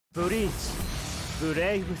Bleach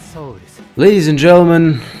Brave Souls. Ladies and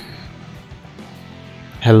gentlemen,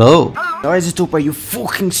 hello. Isotope, are you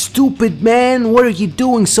fucking stupid, man? What are you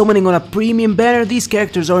doing summoning on a premium banner? These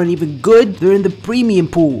characters aren't even good. They're in the premium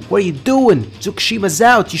pool. What are you doing? Tsukushima's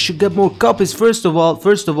out. You should get more copies first of all.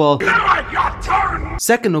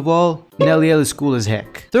 Second of all, Neliel is cool as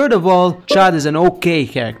heck. Third of all, Chad is an okay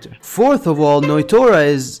character. Fourth of all, Noitora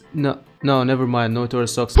is... No, never mind. Noitora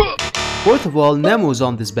sucks. Fourth of all, Nemu is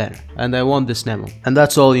on this banner, and I want this Nemu. And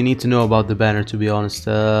that's all you need to know about the banner, to be honest.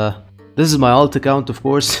 This is my alt account, of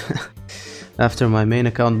course. After my main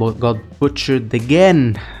account got butchered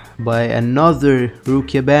again by another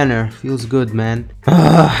Rukia banner. Feels good, man.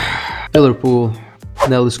 Killer pool.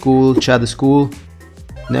 Nell is cool, Chad is cool.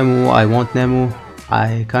 Nemu, I want Nemu.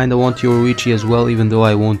 I kinda want Yoruichi as well, even though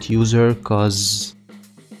I won't use her, cause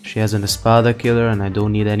she has an Espada killer and I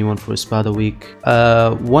don't need anyone for Espada week.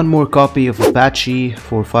 One more copy of Apache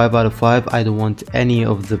for 5 out of 5. I don't want any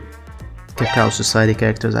of the Cacao Society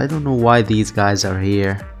characters. I don't know why these guys are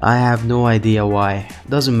here. I have no idea why.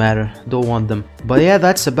 Doesn't matter. Don't want them. But yeah,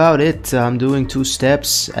 that's about it. I'm doing 2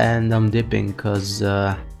 steps and I'm dipping because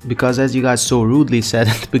as you guys so rudely said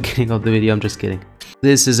at the beginning of the video, I'm just kidding.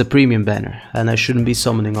 This is a premium banner and I shouldn't be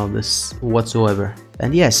summoning on this whatsoever.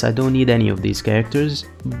 And yes, I don't need any of these characters,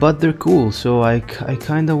 but they're cool, so I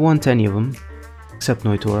kinda want any of them. Except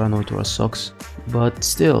Noitora. Noitora sucks. But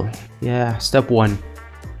still, yeah, step 1.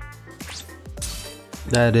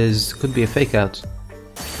 That could be a fake out.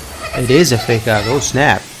 It is a fake out, oh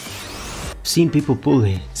snap. I've seen people pull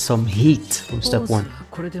some heat from step 1.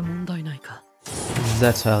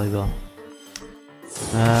 That's Hallibel.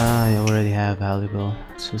 I already have Hallibel.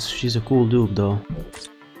 So she's a cool dupe though.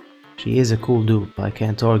 She is a cool dupe, I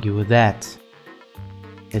can't argue with that.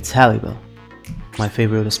 It's Hallibel, my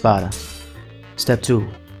favorite Espada. Step 2.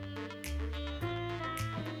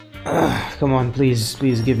 Come on, please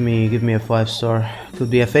give me a 5-star. Could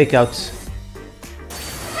be a fake out.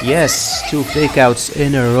 Yes, 2 fake outs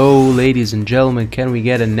in a row, ladies and gentlemen. Can we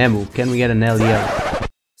get a Nemu? Can we get a Neliel?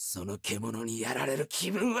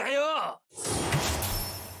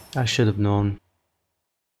 I should have known.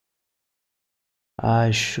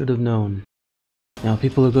 I should have known. Now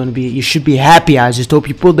people are gonna be... You should be happy, I just hope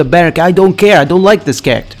you pulled the banner. I don't care, I don't like this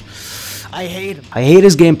character. I hate him. I hate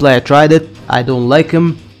his gameplay, I tried it. I don't like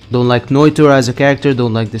him. Don't like Noitora as a character,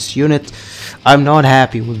 don't like this unit. I'm not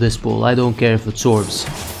happy with this pull. I don't care if it's orbs.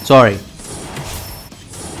 Sorry.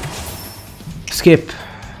 Skip.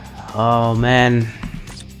 Oh man.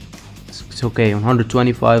 It's okay,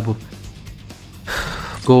 125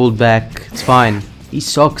 gold back. It's fine. He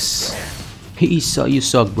sucks. You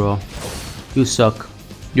suck, bro. You suck.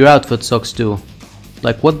 Your outfit sucks too.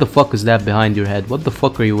 Like, what the fuck is that behind your head? What the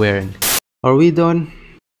fuck are you wearing? Are we done?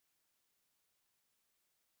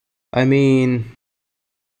 I mean,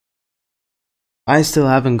 I still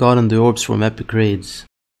haven't gotten the orbs from epic raids.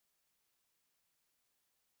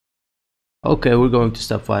 Okay, we're going to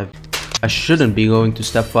step 5. I shouldn't be going to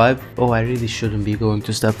step 5. Oh, I really shouldn't be going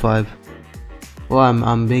to step 5. Well,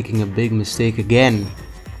 I'm making a big mistake again.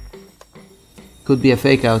 Could be a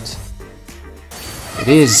fake out. It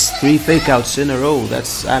is 3 fake outs in a row.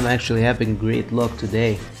 I'm actually having great luck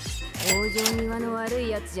today.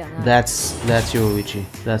 That's Yoruichi.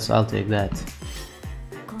 I'll take that.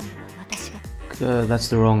 That's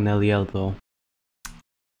the wrong Neliel though.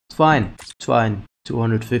 It's fine. It's fine.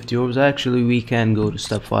 250 orbs. Actually, we can go to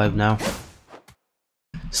step 5 now.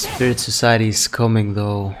 Spirit Society is coming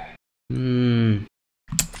though.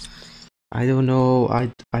 I don't know. I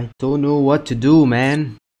don't know what to do,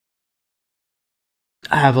 man.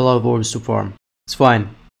 I have a lot of orbs to farm. It's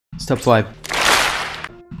fine. Step 5.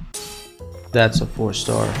 That's a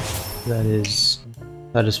 4-star. That is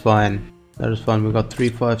fine. That is fine. We got 3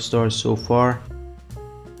 5-stars so far.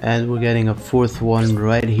 And we're getting a 4th one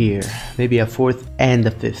right here. Maybe a 4th and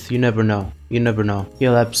a 5th. You never know. You never know.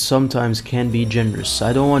 KLab sometimes can be generous.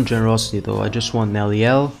 I don't want generosity though. I just want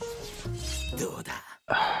Neliel.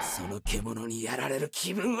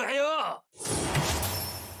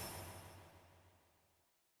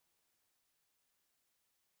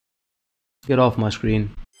 Get off my screen.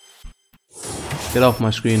 Get off my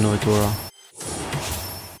screen, Noitora.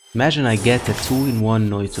 Imagine I get a 2-in-1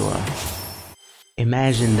 Noitora.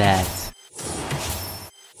 Imagine that.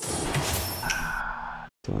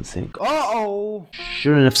 Don't think. Uh-oh!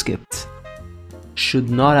 Shouldn't have skipped. Should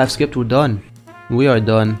not have skipped. We're done. We are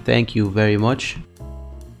done. Thank you very much.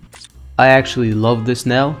 I actually love this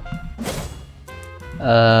Nell.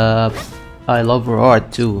 I love her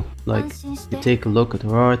art too. Like, you take a look at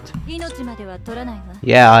her art.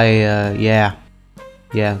 Yeah,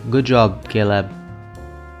 yeah, good job, KLab.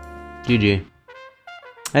 GG.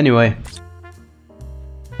 Anyway,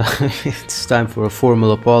 it's time for a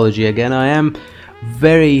formal apology again. I am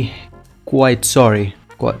quite sorry.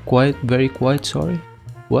 Quite sorry?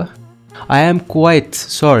 What? I am quite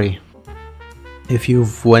sorry if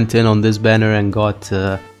you've went in on this banner and got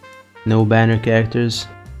no banner characters.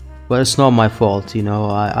 But it's not my fault, you know.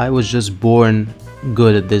 I was just born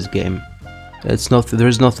good at this game.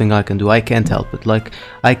 There's nothing I can do. I can't help it. Like,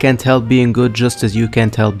 I can't help being good just as you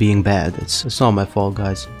can't help being bad. It's not my fault,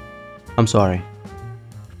 guys. I'm sorry.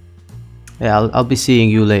 Yeah, I'll be seeing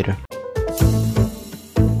you later.